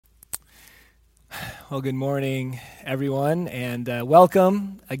Well, good morning, everyone, and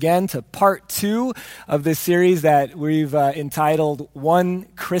welcome again to part 2 of this series that we've entitled One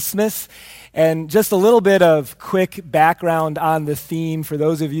Christmas. And just a little bit of quick background on the theme for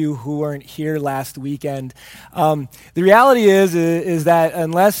those of you who weren't here last weekend. The reality is that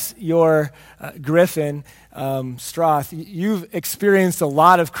unless you're Griffin Stroth, you've experienced a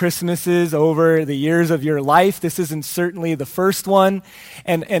lot of Christmases over the years of your life. This isn't certainly the first one.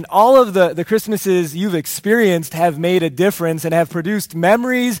 And all of the Christmases you've experienced have made a difference and have produced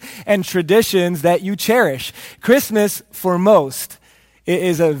memories and traditions that you cherish. Christmas, for most,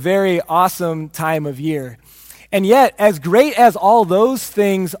 is a very awesome time of year. And yet, as great as all those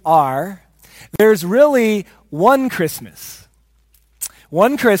things are, there's really one Christmas.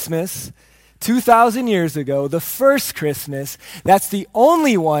 One Christmas 2,000 years ago, the first Christmas, that's the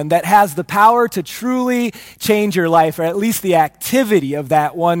only one that has the power to truly change your life, or at least the activity of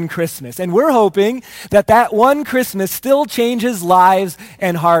that one Christmas. And we're hoping that that one Christmas still changes lives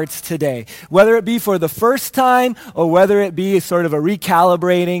and hearts today, whether it be for the first time or whether it be sort of a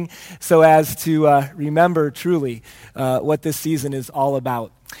recalibrating so as to remember truly what this season is all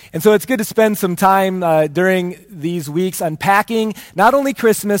about. And so it's good to spend some time during these weeks unpacking not only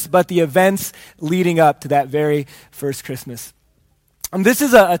Christmas, but the events leading up to that very first Christmas. This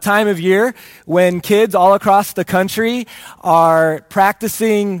is a time of year when kids all across the country are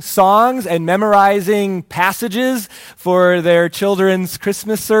practicing songs and memorizing passages for their children's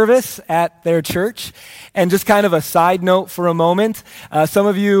Christmas service at their church. And just kind of a side note for a moment, some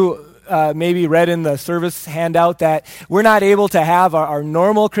of you maybe read in the service handout that we're not able to have our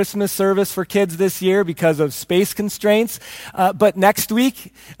normal Christmas service for kids this year because of space constraints. But next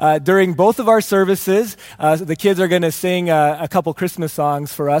week, during both of our services, the kids are going to sing a couple Christmas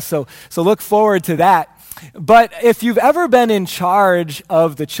songs for us. So look forward to that. But if you've ever been in charge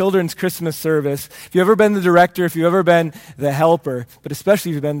of the children's Christmas service, if you've ever been the director, if you've ever been the helper, but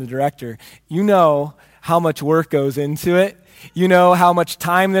especially if you've been the director, you know how much work goes into it. You know how much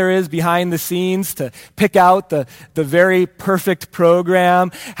time there is behind the scenes to pick out the very perfect program,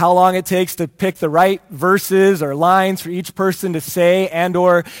 how long it takes to pick the right verses or lines for each person to say and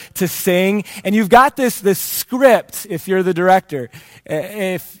or to sing. And you've got this script if you're the director.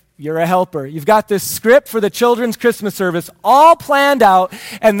 If you're a helper, you've got this script for the children's Christmas service all planned out,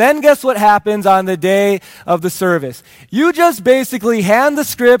 and then guess what happens on the day of the service? You just basically hand the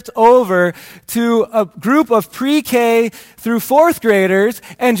script over to a group of pre-K through 4th graders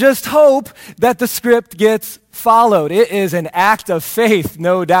and just hope that the script gets followed. It is an act of faith,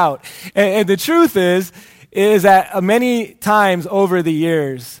 no doubt. And the truth is that many times over the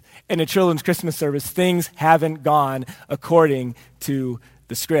years in a children's Christmas service, things haven't gone according to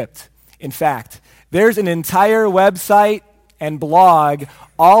the script. In fact, there's an entire website and blog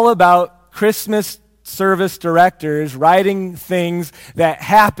all about Christmas service directors writing things that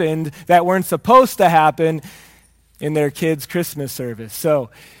happened that weren't supposed to happen in their kids' Christmas service.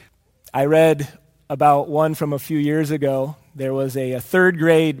 So I read about one from a few years ago. There was a 3rd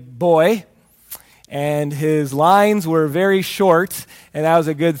grade boy, and his lines were very short, and that was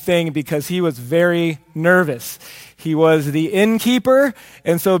a good thing because he was very nervous. He was the innkeeper,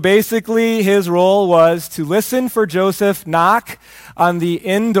 and so basically his role was to listen for Joseph knock on the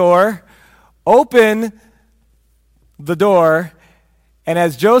inn door, open the door, and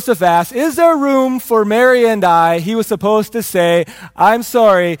as Joseph asked, "Is there room for Mary and I?" he was supposed to say, "I'm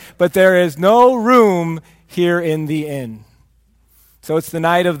sorry, but there is no room here in the inn." So it's the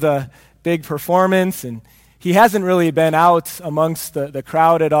night of the big performance, and he hasn't really been out amongst the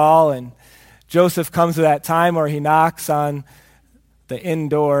crowd at all, and Joseph comes to that time where he knocks on the inn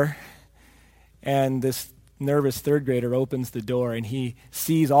door, and this nervous 3rd grader opens the door, and he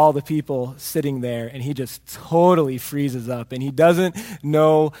sees all the people sitting there, and he just totally freezes up, and he doesn't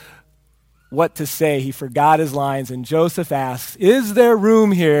know what to say. He forgot his lines, and Joseph asks, "Is there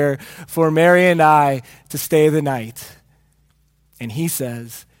room here for Mary and I to stay the night?" And he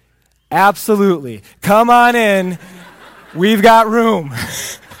says, "Absolutely. Come on in. We've got room."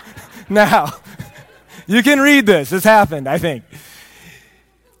 Now, you can read this. This happened, I think.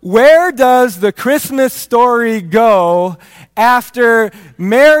 Where does the Christmas story go after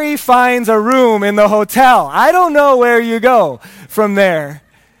Mary finds a room in the hotel? I don't know where you go from there.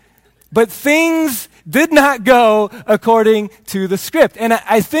 But things did not go according to the script. And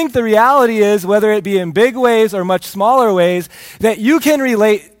I think the reality is, whether it be in big ways or much smaller ways, that you can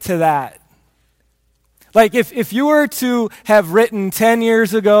relate to that. Like if you were to have written 10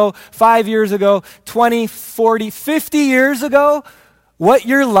 years ago, 5 years ago, 20, 40, 50 years ago, what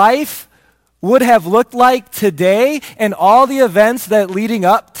your life would have looked like today and all the events that leading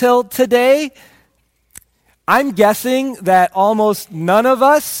up till today, I'm guessing that almost none of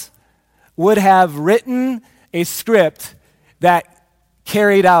us would have written a script that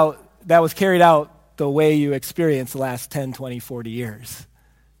was carried out the way you experienced the last 10, 20, 40 years.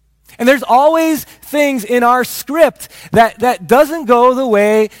 And there's always things in our script that doesn't go the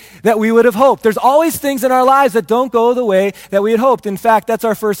way that we would have hoped. There's always things in our lives that don't go the way that we had hoped. In fact, that's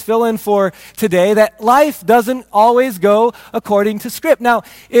our first fill-in for today, that life doesn't always go according to script. Now,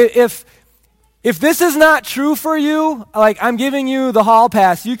 if this is not true for you, like I'm giving you the hall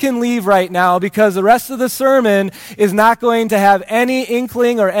pass, you can leave right now because the rest of the sermon is not going to have any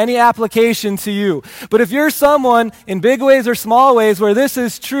inkling or any application to you. But if you're someone in big ways or small ways where this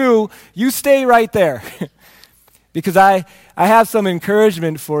is true, you stay right there because I have some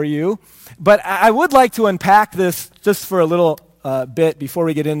encouragement for you. But I would like to unpack this just for a little bit before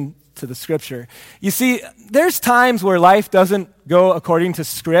we get into the scripture. You see, there's times where life doesn't go according to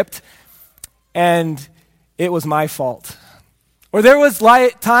script, and it was my fault. Or there was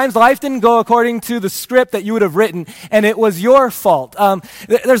times life didn't go according to the script that you would have written, and it was your fault.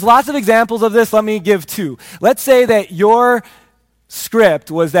 There's lots of examples of this. Let me give two. Let's say that your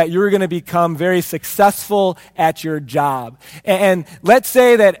script was that you were going to become very successful at your job. And let's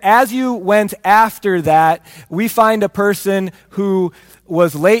say that as you went after that, we find a person who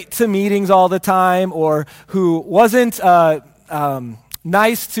was late to meetings all the time, or who wasn't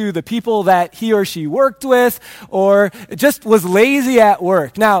nice to the people that he or she worked with, or just was lazy at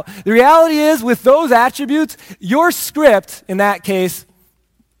work. Now, the reality is, with those attributes, your script, in that case,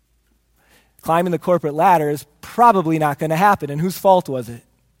 climbing the corporate ladder, is probably not going to happen. And whose fault was it?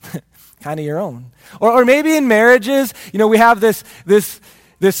 Kind of your own. Or maybe in marriages, we have this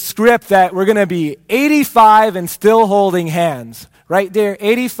script that we're going to be 85 and still holding hands. Right there,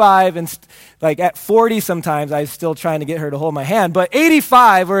 85 and like at 40 sometimes I'm still trying to get her to hold my hand, but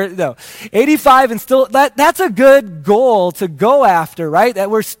 85 and still, that's a good goal to go after, right? That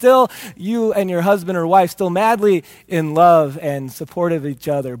we're still, you and your husband or wife, still madly in love and supportive of each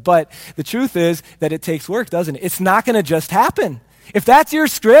other. But the truth is that it takes work, doesn't it? It's not going to just happen. If that's your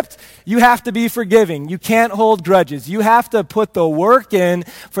script, you have to be forgiving. You can't hold grudges. You have to put the work in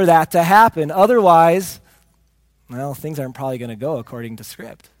for that to happen. Otherwise, well, things aren't probably going to go according to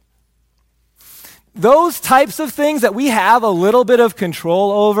script. Those types of things that we have a little bit of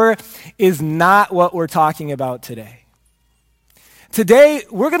control over is not what we're talking about today. Today,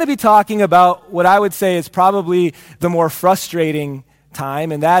 we're going to be talking about what I would say is probably the more frustrating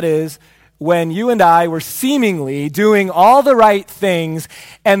time, and that is when you and I were seemingly doing all the right things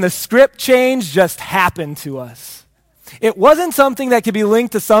and the script change just happened to us. It wasn't something that could be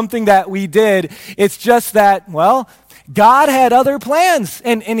linked to something that we did. It's just that, well, God had other plans,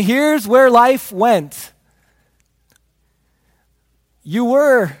 and here's where life went. You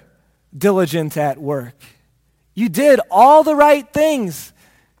were diligent at work. You did all the right things,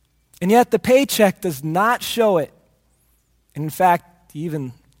 and yet the paycheck does not show it. And in fact, you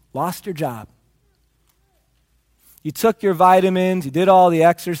even lost your job. You took your vitamins, you did all the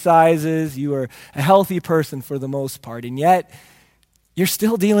exercises, you were a healthy person for the most part, and yet you're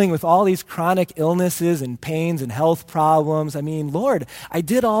still dealing with all these chronic illnesses and pains and health problems. I mean, Lord, I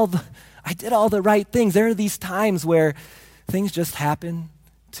did all the right things. There are these times where things just happen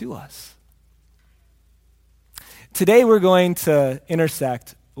to us. Today we're going to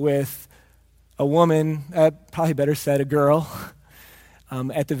intersect with a woman, probably better said, a girl,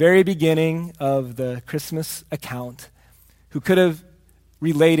 at the very beginning of the Christmas account, who could have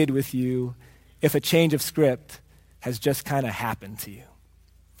related with you if a change of script has just kind of happened to you.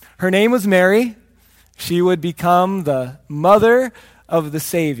 Her name was Mary. She would become the mother of the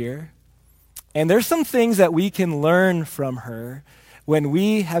Savior. And there's some things that we can learn from her when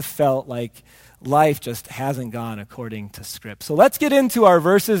we have felt like life just hasn't gone according to script. So let's get into our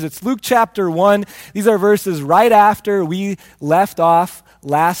verses. It's Luke chapter 1. These are verses right after we left off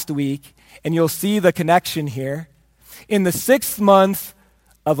last week, and you'll see the connection here. In the 6th month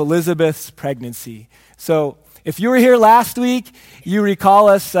of Elizabeth's pregnancy. So if you were here last week, you recall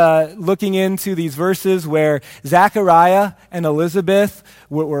us looking into these verses where Zechariah and Elizabeth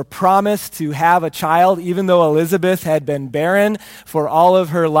were promised to have a child, even though Elizabeth had been barren for all of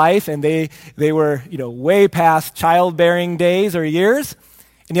her life, and they were way past childbearing days or years,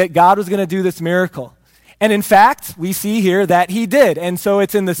 and yet God was going to do this miracle. And in fact, we see here that he did. And so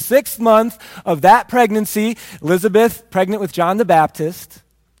it's in the 6th month of that pregnancy, Elizabeth pregnant with John the Baptist,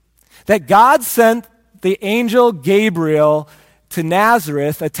 that God sent the angel Gabriel to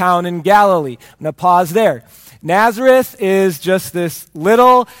Nazareth, a town in Galilee. I'm going to pause there. Nazareth is just this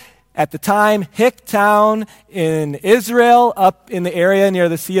little at the time, Hicktown in Israel, up in the area near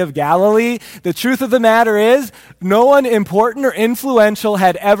the Sea of Galilee. The truth of the matter is, no one important or influential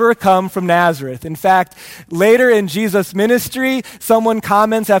had ever come from Nazareth. In fact, later in Jesus' ministry, someone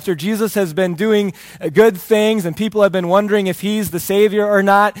comments after Jesus has been doing good things and people have been wondering if he's the Savior or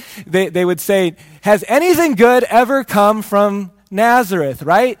not, they would say, has anything good ever come from Nazareth,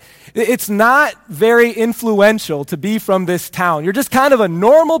 right? It's not very influential to be from this town. You're just kind of a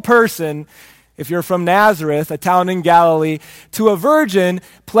normal person if you're from Nazareth, a town in Galilee, to a virgin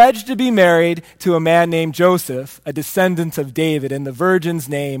pledged to be married to a man named Joseph, a descendant of David, and the virgin's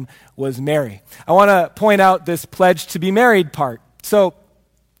name was Mary. I want to point out this pledged to be married part. So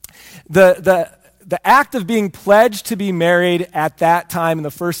the act of being pledged to be married at that time in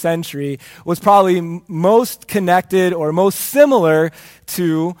the first century was probably most connected or most similar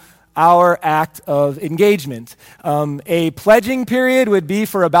to our act of engagement. A pledging period would be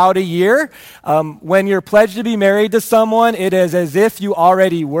for about a year. When you're pledged to be married to someone, it is as if you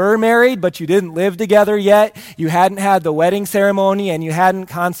already were married, but you didn't live together yet. You hadn't had the wedding ceremony, and you hadn't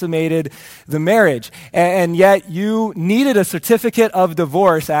consummated the marriage. And yet you needed a certificate of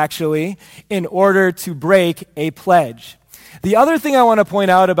divorce, actually, in order to break a pledge. The other thing I want to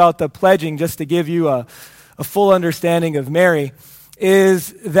point out about the pledging, just to give you a full understanding of Mary,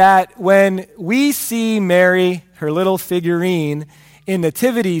 is that when we see Mary, her little figurine, in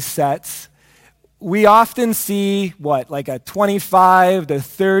nativity sets, we often see, like a 25 to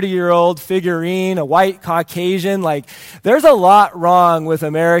 30-year-old figurine, a white Caucasian. There's a lot wrong with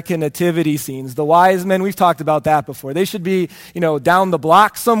American nativity scenes. The wise men, we've talked about that before. They should be, down the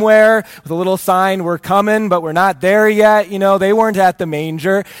block somewhere with a little sign, we're coming, but we're not there yet. They weren't at the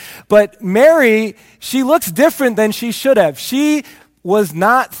manger. But Mary, she looks different than she should have. She was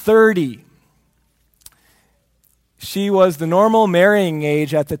not 30. She was the normal marrying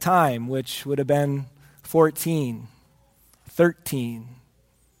age at the time, which would have been 14, 13.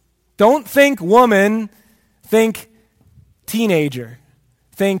 Don't think woman, think teenager,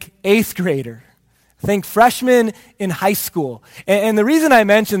 think 8th grader, think freshman in high school. And the reason I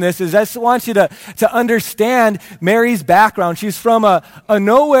mention this is I just want you to understand Mary's background. She's from a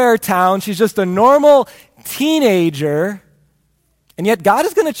nowhere town. She's just a normal teenager. And yet God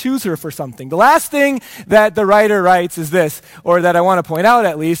is going to choose her for something. The last thing that the writer writes is this, or that I want to point out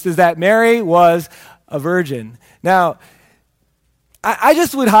at least, is that Mary was a virgin. Now, I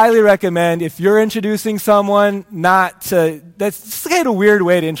just would highly recommend if you're introducing someone that's just kind of a weird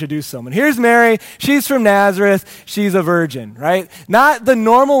way to introduce someone. Here's Mary, she's from Nazareth, she's a virgin, right? Not the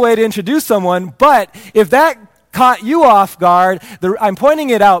normal way to introduce someone, but if that caught you off guard, I'm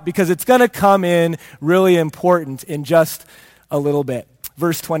pointing it out because it's going to come in really important in just a little bit.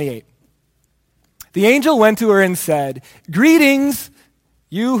 Verse 28. The angel went to her and said, "Greetings,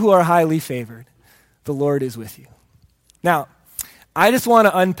 you who are highly favored. The Lord is with you." Now, I just want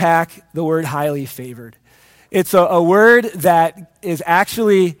to unpack the word highly favored. It's a word that is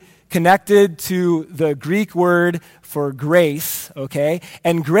actually connected to the Greek word for grace, okay?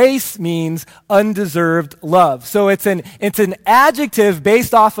 And grace means undeserved love. So it's an adjective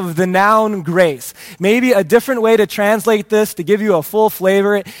based off of the noun grace. Maybe a different way to translate this to give you a full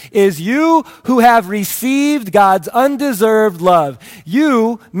flavor is you who have received God's undeserved love.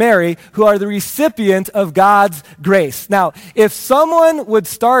 You, Mary, who are the recipient of God's grace. Now, if someone would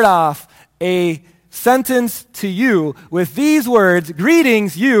start off a sentence to you with these words,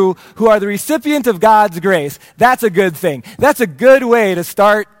 "Greetings, you who are the recipient of God's grace," that's a good thing. That's a good way to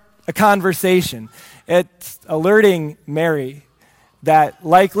start a conversation. It's alerting Mary that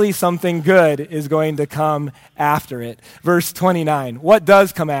likely something good is going to come after it. Verse 29, what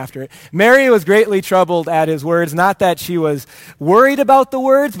does come after it? Mary was greatly troubled at his words, not that she was worried about the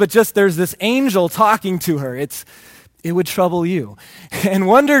words, but just there's this angel talking to her. It would trouble you, and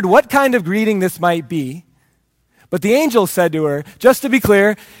wondered what kind of greeting this might be. But the angel said to her, just to be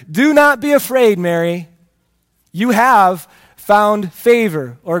clear, "Do not be afraid, Mary. You have found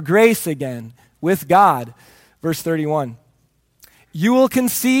favor," or grace again, "with God." Verse 31, "You will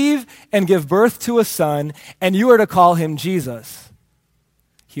conceive and give birth to a son, and you are to call him Jesus.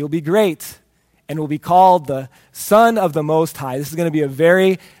 He will be great and will be called the Son of the Most High." This is going to be a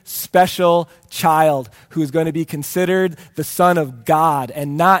very special child who is going to be considered the Son of God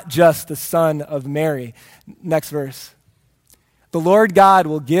and not just the son of Mary. Next verse. "The Lord God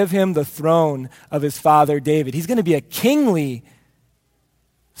will give him the throne of his father David." He's going to be a kingly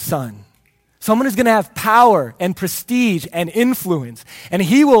son. Someone who's going to have power and prestige and influence. And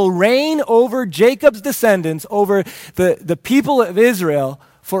he will reign over Jacob's descendants, over the people of Israel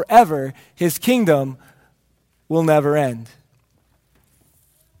forever. His kingdom will never end.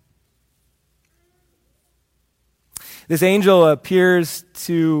 This angel appears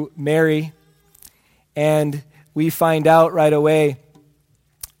to Mary, and we find out right away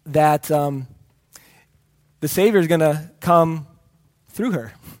that the Savior is going to come through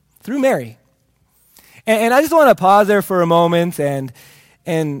her, through Mary. And I just want to pause there for a moment and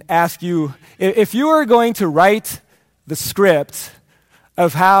ask you, if you were going to write the script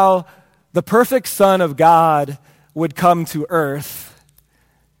of how the perfect Son of God would come to earth,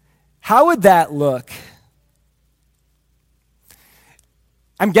 how would that look?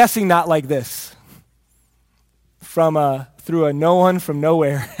 I'm guessing not like this, through a no one from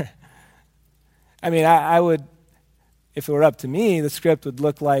nowhere. I mean, I would, if it were up to me, the script would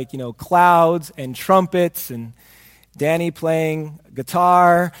look like, clouds and trumpets and Danny playing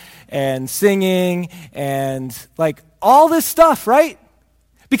guitar and singing and like all this stuff, right?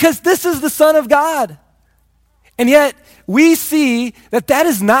 Because this is the Son of God. And yet we see that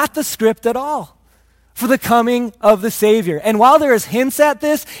is not the script at all for the coming of the Savior. And while there is hints at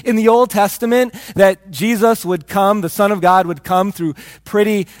this in the Old Testament that Jesus would come, the Son of God would come through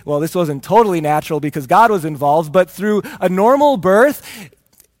this wasn't totally natural because God was involved, but through a normal birth,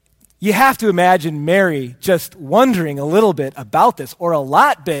 you have to imagine Mary just wondering a little bit about this, or a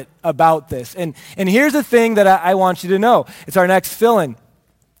lot bit about this. And here's the thing that I want you to know. It's our next fill-in.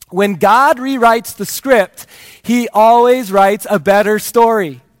 When God rewrites the script, he always writes a better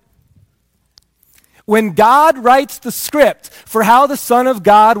story. When God writes the script for how the Son of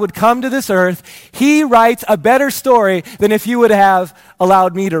God would come to this earth, he writes a better story than if you would have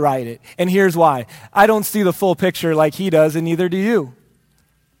allowed me to write it. And here's why. I don't see the full picture like he does, and neither do you.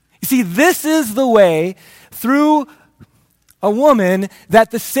 You see, this is the way through a woman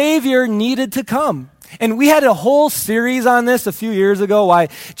that the Savior needed to come. And we had a whole series on this a few years ago, why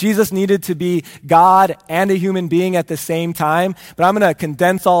Jesus needed to be God and a human being at the same time. But I'm going to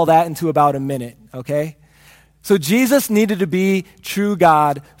condense all that into about a minute, okay? So Jesus needed to be true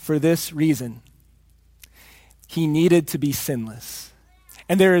God for this reason. He needed to be sinless.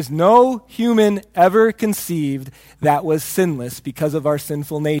 And there is no human ever conceived that was sinless because of our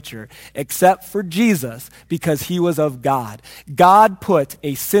sinful nature, except for Jesus, because he was of God. God put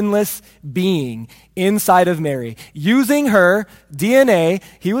a sinless being inside of Mary. Using her DNA,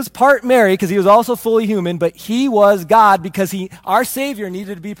 he was part Mary because he was also fully human, but he was God because our Savior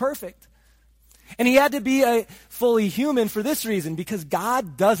needed to be perfect. And he had to be fully human for this reason, because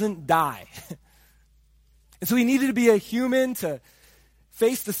God doesn't die. And so he needed to be a human to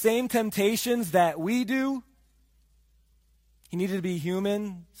face the same temptations that we do. He needed to be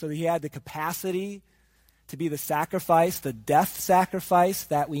human so that he had the capacity to be the sacrifice, the death sacrifice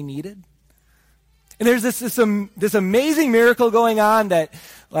that we needed. And there's this amazing miracle going on that,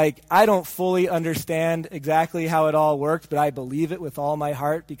 I don't fully understand exactly how it all worked, but I believe it with all my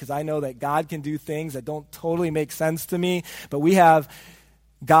heart because I know that God can do things that don't totally make sense to me. But we have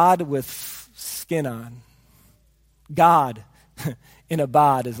God with skin on. God in a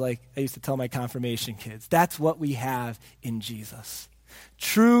bod is like I used to tell my confirmation kids. That's what we have in Jesus.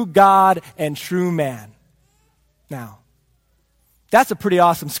 True God and true man. Now, that's a pretty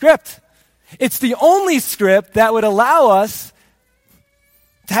awesome script. It's the only script that would allow us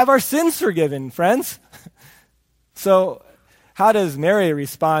to have our sins forgiven, friends. So, how does Mary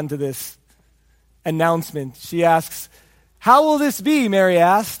respond to this announcement? She asks, "How will this be?" Mary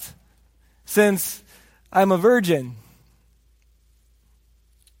asked, "since I'm a virgin."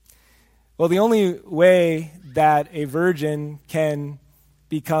 Well, the only way that a virgin can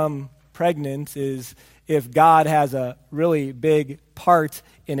become pregnant is if God has a really big part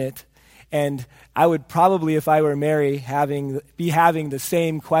in it. And I would probably, if I were Mary, be having the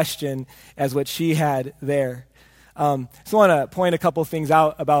same question as what she had there. So I want to point a couple things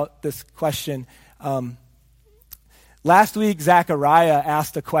out about this question. Last week, Zechariah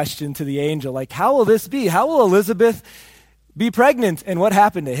asked a question to the angel, how will this be? How will Elizabeth be pregnant? And what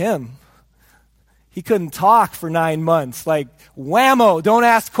happened to him? He couldn't talk for 9 months. Whammo, don't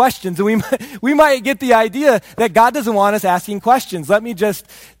ask questions. And we might get the idea that God doesn't want us asking questions. Let me just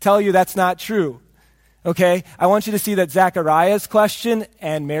tell you that's not true. Okay? I want you to see that Zechariah's question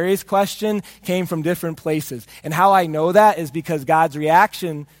and Mary's question came from different places. And how I know that is because God's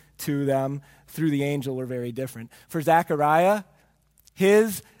reaction to them through the angel were very different. For Zechariah,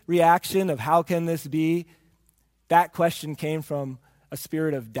 his reaction of how can this be, that question came from a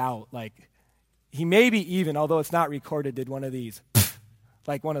spirit of doubt. He maybe even, although it's not recorded, did one of these.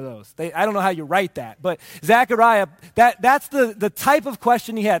 One of those. I don't know how you write that. But Zechariah, that's the type of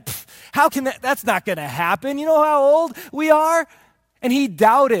question he had. How can that's not going to happen. You know how old we are? And he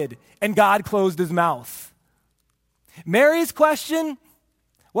doubted, and God closed his mouth. Mary's question,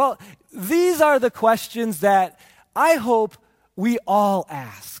 well, these are the questions that I hope we all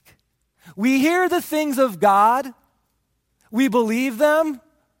ask. We hear the things of God, we believe them,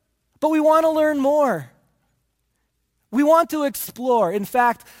 but we want to learn more. We want to explore. In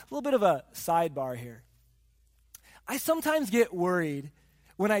fact, a little bit of a sidebar here. I sometimes get worried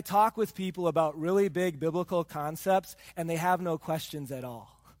when I talk with people about really big biblical concepts and they have no questions at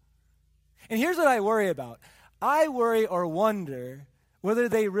all. And here's what I worry about. I worry or wonder whether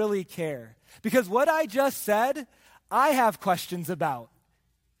they really care. Because what I just said, I have questions about.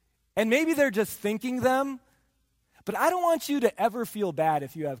 And maybe they're just thinking them, but I don't want you to ever feel bad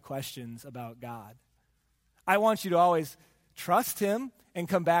if you have questions about God. I want you to always trust Him and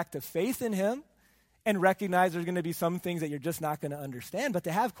come back to faith in Him and recognize there's going to be some things that you're just not going to understand. But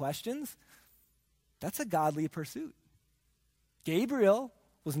to have questions, that's a godly pursuit. Gabriel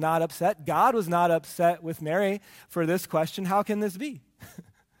was not upset. God was not upset with Mary for this question. How can this be?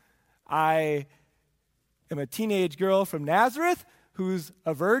 I am a teenage girl from Nazareth who's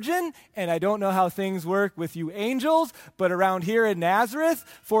a virgin, and I don't know how things work with you angels, but around here in Nazareth,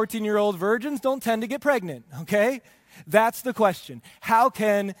 14-year-old virgins don't tend to get pregnant, okay? That's the question. How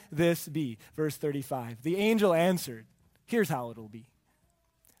can this be? Verse 35. The angel answered, here's how it'll be.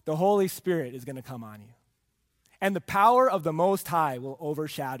 The Holy Spirit is going to come on you, and the power of the Most High will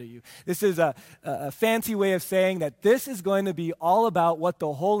overshadow you. This is a fancy way of saying that this is going to be all about what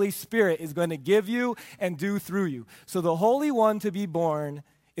the Holy Spirit is going to give you and do through you. So the Holy One to be born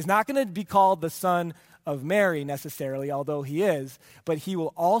is not going to be called the Son of Mary necessarily, although he is, but he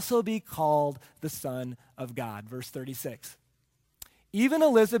will also be called the Son of God. Verse 36. Even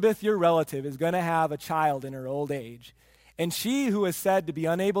Elizabeth, your relative, is going to have a child in her old age, and she who is said to be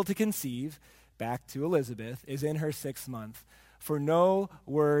unable to conceive, back to Elizabeth, is in her 6th month, for no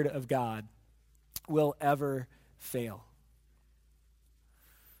word of God will ever fail.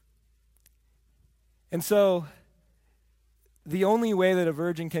 And so, the only way that a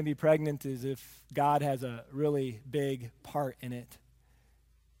virgin can be pregnant is if God has a really big part in it.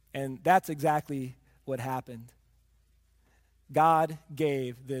 And that's exactly what happened. God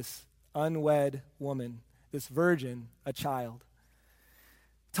gave this unwed woman, this virgin, a child.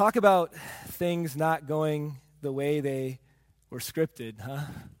 Talk about things not going the way they were scripted, huh?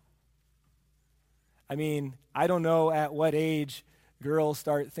 I mean, I don't know at what age girls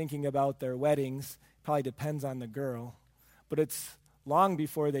start thinking about their weddings. Probably depends on the girl. But it's long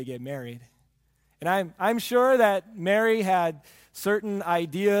before they get married. And I'm sure that Mary had certain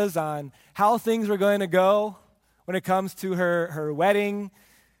ideas on how things were going to go when it comes to her wedding,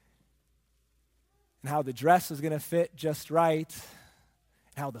 and how the dress was going to fit just right,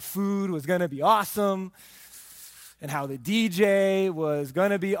 and how the food was going to be awesome, and how the DJ was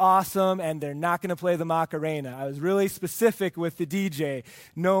going to be awesome, and they're not going to play the Macarena. I was really specific with the DJ.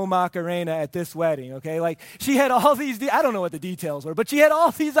 No Macarena at this wedding, okay? Like, she had all these, I don't know what the details were, but she had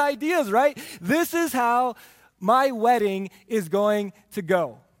all these ideas, right? This is how my wedding is going to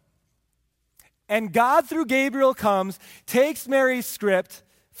go. And God, through Gabriel, comes, takes Mary's script,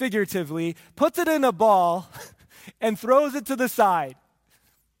 figuratively, puts it in a ball, and throws it to the side.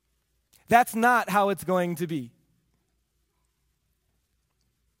 That's not how it's going to be.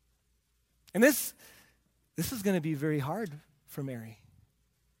 And this is going to be very hard for Mary.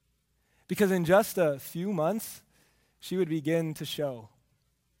 Because in just a few months, she would begin to show.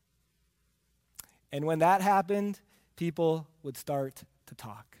 And when that happened, people would start to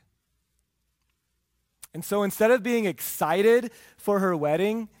talk. And so instead of being excited for her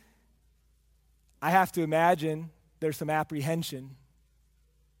wedding, I have to imagine there's some apprehension.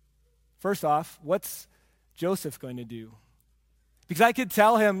 First off, what's Joseph going to do? Because I could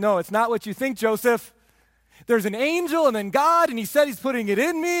tell him, no, it's not what you think, Joseph. There's an angel and then God, and he said he's putting it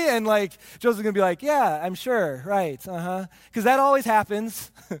in me. And like, Joseph's going to be like, yeah, I'm sure, right, Because that always happens.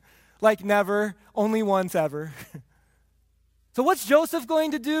 Like never, only once ever. So what's Joseph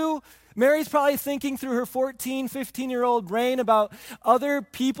going to do? Mary's probably thinking through her 14, 15-year-old brain about other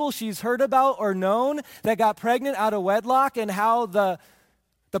people she's heard about or known that got pregnant out of wedlock, and how the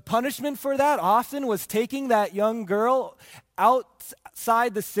punishment for that often was taking that young girl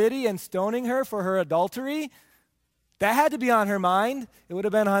outside the city and stoning her for her adultery. That had to be on her mind. It would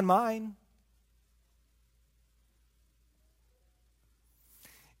have been on mine.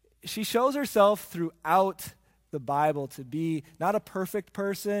 She shows herself throughout the Bible to be not a perfect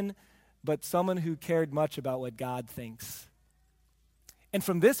person, but someone who cared much about what God thinks. And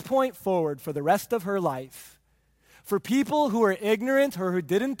from this point forward, for the rest of her life, for people who were ignorant or who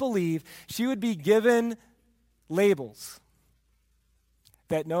didn't believe, she would be given labels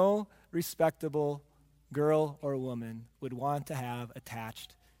that no respectable girl or woman would want to have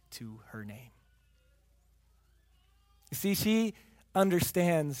attached to her name. You see, she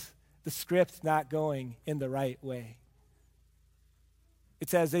understands the script not going in the right way.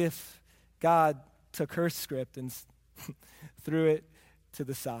 It's as if God took her script and threw it to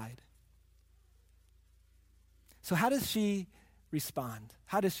the side. So how does she respond?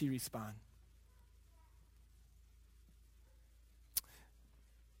 How does she respond?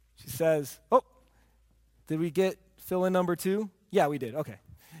 She says, oh, did we get fill in number 2? Yeah, we did. Okay.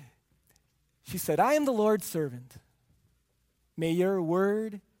 She said, I am the Lord's servant. May your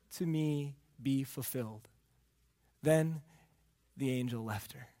word to me be fulfilled. Then the angel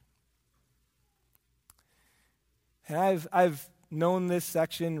left her. And I've known this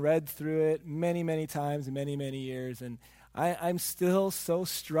section, read through it many, many times in many, many years, and I'm still so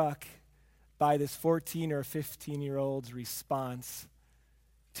struck by this 14 or 15-year-old's response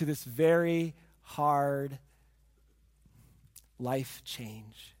to this very hard life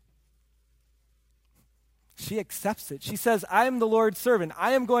change. She accepts it. She says, I am the Lord's servant.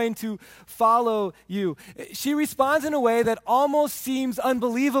 I am going to follow you. She responds in a way that almost seems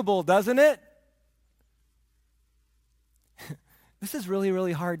unbelievable, doesn't it? This is really,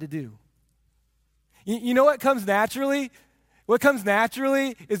 really hard to do. You know what comes naturally? What comes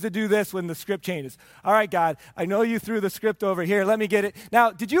naturally is to do this when the script changes. All right, God, I know you threw the script over here. Let me get it.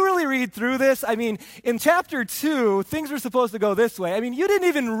 Now, did you really read through this? I mean, in chapter 2, things were supposed to go this way. I mean, you didn't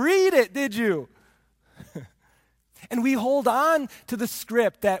even read it, did you? And we hold on to the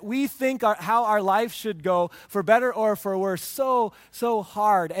script that we think how our life should go, for better or for worse, so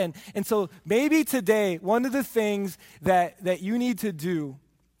hard. And so maybe today, one of the things that you need to do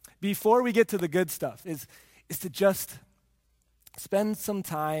before we get to the good stuff is to just spend some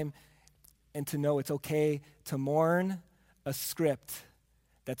time and to know it's okay to mourn a script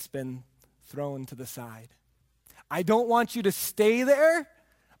that's been thrown to the side. I don't want you to stay there,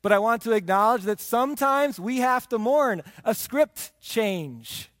 but I want to acknowledge that sometimes we have to mourn a script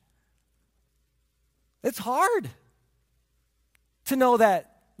change. It's hard to know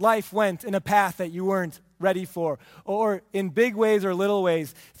that life went in a path that you weren't ready for, or in big ways or little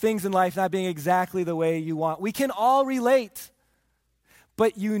ways, things in life not being exactly the way you want. We can all relate,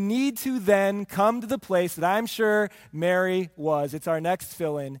 but you need to then come to the place that I'm sure Mary was. It's our next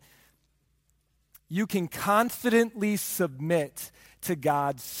fill-in. You can confidently submit to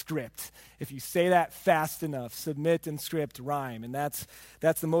God's script. If you say that fast enough, submit and script rhyme. And that's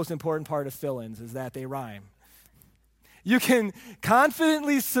the most important part of fill-ins, is that they rhyme. You can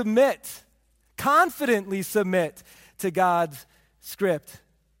confidently submit to God's script.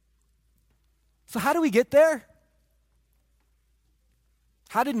 So how do we get there?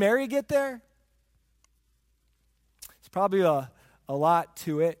 How did Mary get there? It's probably a lot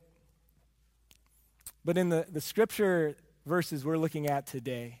to it. But in the scripture verses we're looking at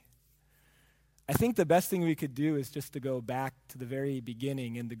today, I think the best thing we could do is just to go back to the very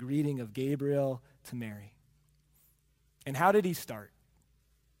beginning in the greeting of Gabriel to Mary. And how did he start?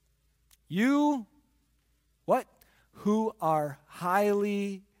 You, what? Who are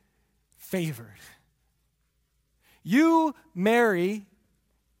highly favored. You, Mary,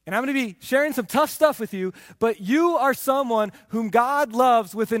 and I'm going to be sharing some tough stuff with you, but you are someone whom God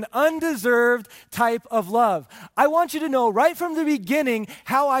loves with an undeserved type of love. I want you to know right from the beginning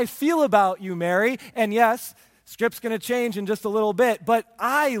how I feel about you, Mary. And yes, script's going to change in just a little bit, but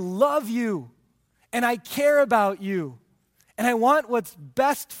I love you, and I care about you, and I want what's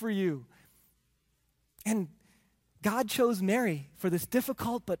best for you. And God chose Mary for this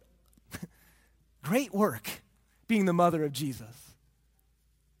difficult but great work, being the mother of Jesus.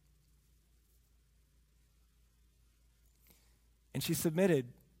 And she submitted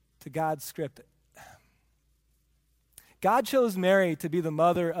to God's script. God chose Mary to be the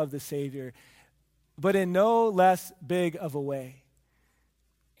mother of the Savior, but in no less big of a way.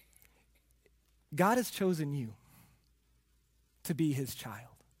 God has chosen you to be his child.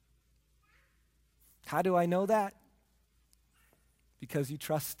 How do I know that? Because you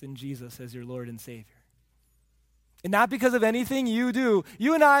trust in Jesus as your Lord and Savior. And not because of anything you do.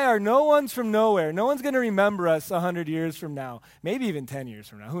 You and I are no ones from nowhere. No one's going to remember us 100 years from now, maybe even 10 years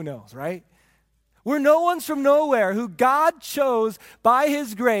from now. Who knows, right? We're no ones from nowhere who God chose by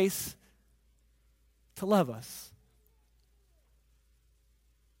his grace to love us.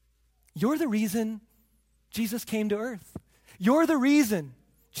 You're the reason Jesus came to earth. You're the reason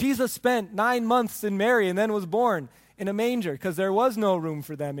Jesus spent 9 months in Mary and then was born in a manger, because there was no room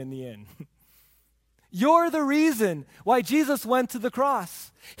for them in the inn. You're the reason why Jesus went to the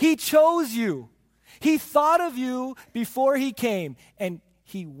cross. He chose you. He thought of you before he came, and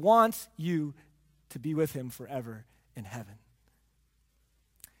he wants you to be with him forever in heaven.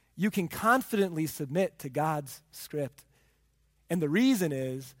 you can confidently submit to God's script. And the reason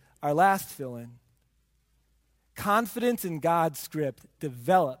is our last fill-in. Confidence in God's script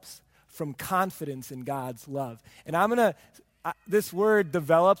develops from confidence in God's love. And this word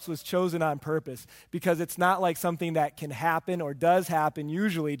develops was chosen on purpose because it's not like something that can happen or does happen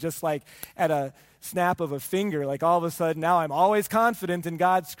usually just like at a snap of a finger, like all of a sudden now I'm always confident in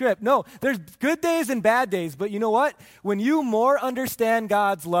God's script. No, there's good days and bad days, but you know what? When you more understand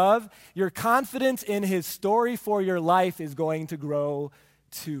God's love, your confidence in his story for your life is going to grow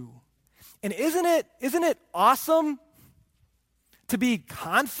too. And isn't it awesome to be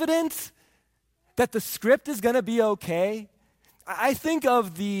confident that the script is going to be okay? I think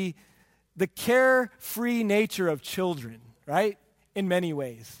of the carefree nature of children, right? In many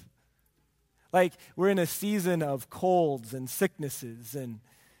ways. Like we're in a season of colds and sicknesses, and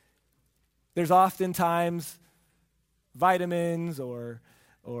there's oftentimes vitamins or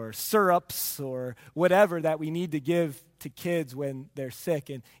syrups or whatever that we need to give to kids when they're sick.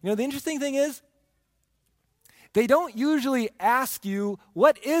 And the interesting thing is, they don't usually ask you,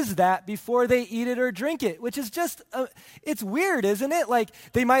 what is that, before they eat it or drink it, which is just, it's weird, isn't it? Like,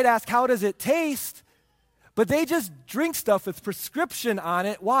 they might ask, how does it taste? But they just drink stuff with prescription on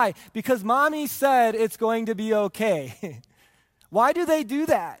it. Why? Because mommy said it's going to be okay. Why do they do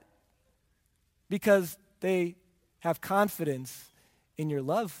that? Because they have confidence in your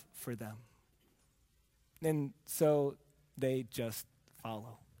love for them. And so they just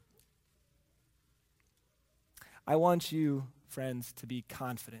follow. I want you, friends, to be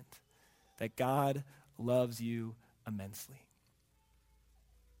confident that God loves you immensely.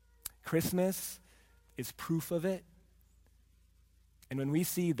 Christmas is proof of it. And when we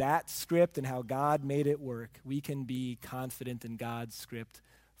see that script and how God made it work, we can be confident in God's script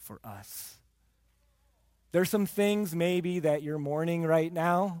for us. There's some things maybe that you're mourning right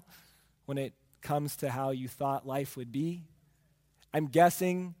now when it comes to how you thought life would be. I'm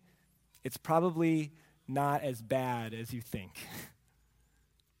guessing it's probably not as bad as you think.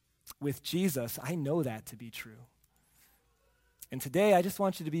 With Jesus, I know that to be true. And today, I just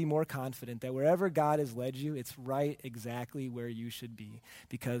want you to be more confident that wherever God has led you, it's right exactly where you should be.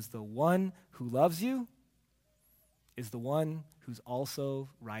 Because the one who loves you is the one who's also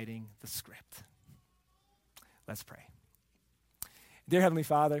writing the script. Let's pray. Dear Heavenly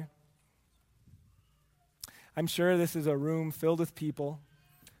Father, I'm sure this is a room filled with people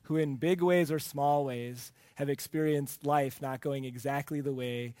who in big ways or small ways have experienced life not going exactly the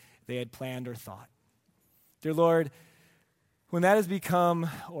way they had planned or thought. Dear Lord, when that has become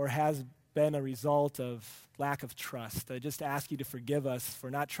or has been a result of lack of trust, I just ask you to forgive us for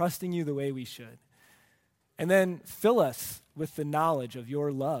not trusting you the way we should. And then fill us with the knowledge of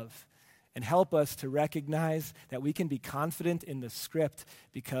your love and help us to recognize that we can be confident in the script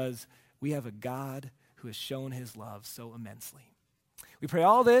because we have a God who has shown his love so immensely. We pray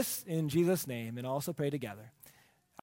all this in Jesus' name and also pray together.